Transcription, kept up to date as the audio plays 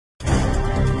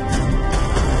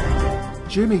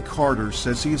Jimmy Carter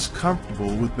says he is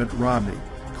comfortable with Mitt Romney.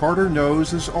 Carter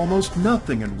knows there's almost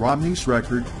nothing in Romney's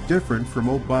record different from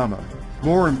Obama.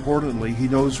 More importantly, he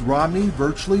knows Romney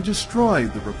virtually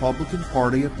destroyed the Republican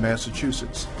Party of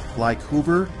Massachusetts. Like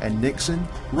Hoover and Nixon,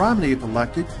 Romney, if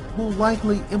elected, will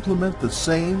likely implement the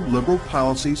same liberal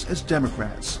policies as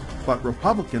Democrats. But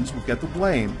Republicans will get the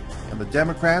blame, and the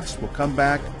Democrats will come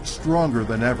back stronger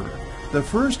than ever. The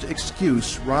first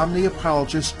excuse Romney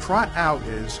apologists trot out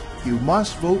is, you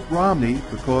must vote Romney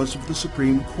because of the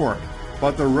Supreme Court.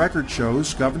 But the record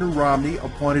shows Governor Romney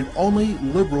appointed only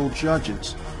liberal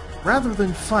judges. Rather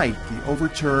than fight the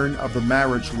overturn of the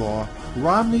marriage law,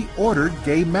 Romney ordered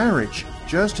gay marriage,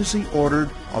 just as he ordered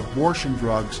abortion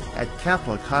drugs at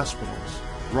Catholic hospitals.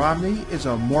 Romney is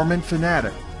a Mormon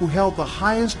fanatic who held the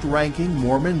highest-ranking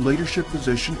Mormon leadership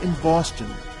position in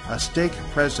Boston, a stake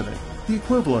president, the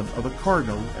equivalent of a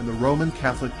cardinal in the Roman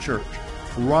Catholic Church.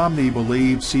 Romney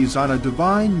believes he's on a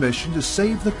divine mission to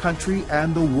save the country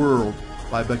and the world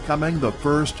by becoming the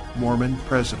first Mormon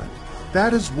president.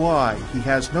 That is why he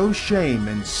has no shame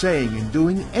in saying and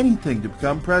doing anything to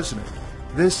become president.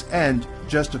 This end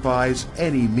justifies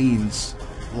any means.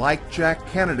 Like Jack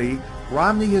Kennedy,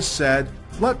 Romney has said,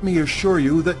 "Let me assure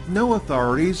you that no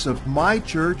authorities of my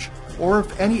church, or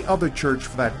of any other church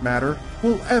for that matter,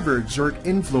 will ever exert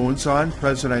influence on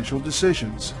presidential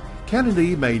decisions."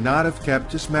 Kennedy may not have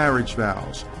kept his marriage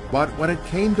vows, but when it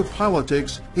came to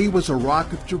politics, he was a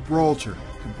rock of Gibraltar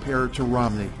compared to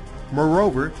Romney.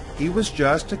 Moreover, he was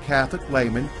just a Catholic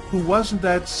layman who wasn't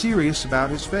that serious about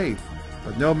his faith.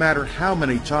 But no matter how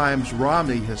many times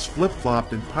Romney has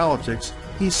flip-flopped in politics,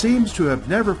 he seems to have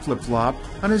never flip-flopped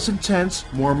on his intense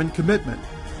Mormon commitment.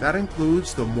 That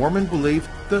includes the Mormon belief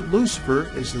that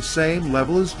Lucifer is the same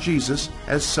level as Jesus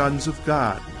as sons of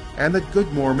God, and that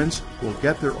good Mormons will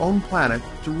get their own planet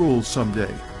to rule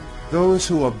someday. Those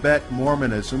who abet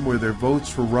Mormonism with their votes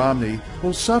for Romney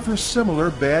will suffer similar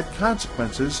bad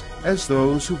consequences as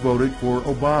those who voted for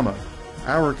Obama.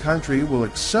 Our country will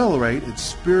accelerate its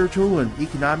spiritual and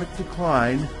economic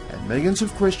decline, and millions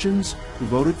of Christians who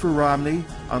voted for Romney,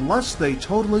 unless they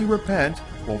totally repent,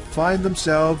 will find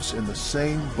themselves in the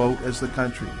same boat as the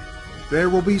country. There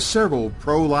will be several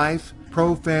pro-life,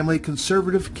 pro-family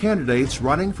conservative candidates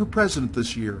running for president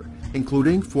this year,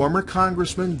 including former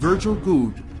Congressman Virgil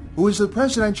Goode, who is the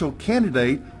presidential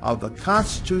candidate of the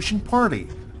Constitution Party,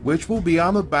 which will be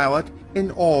on the ballot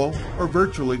in all or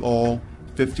virtually all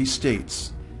 50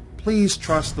 states. Please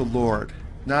trust the Lord,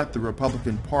 not the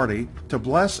Republican Party, to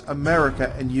bless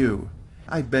America and you.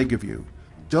 I beg of you,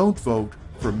 don't vote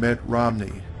for Mitt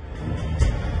Romney.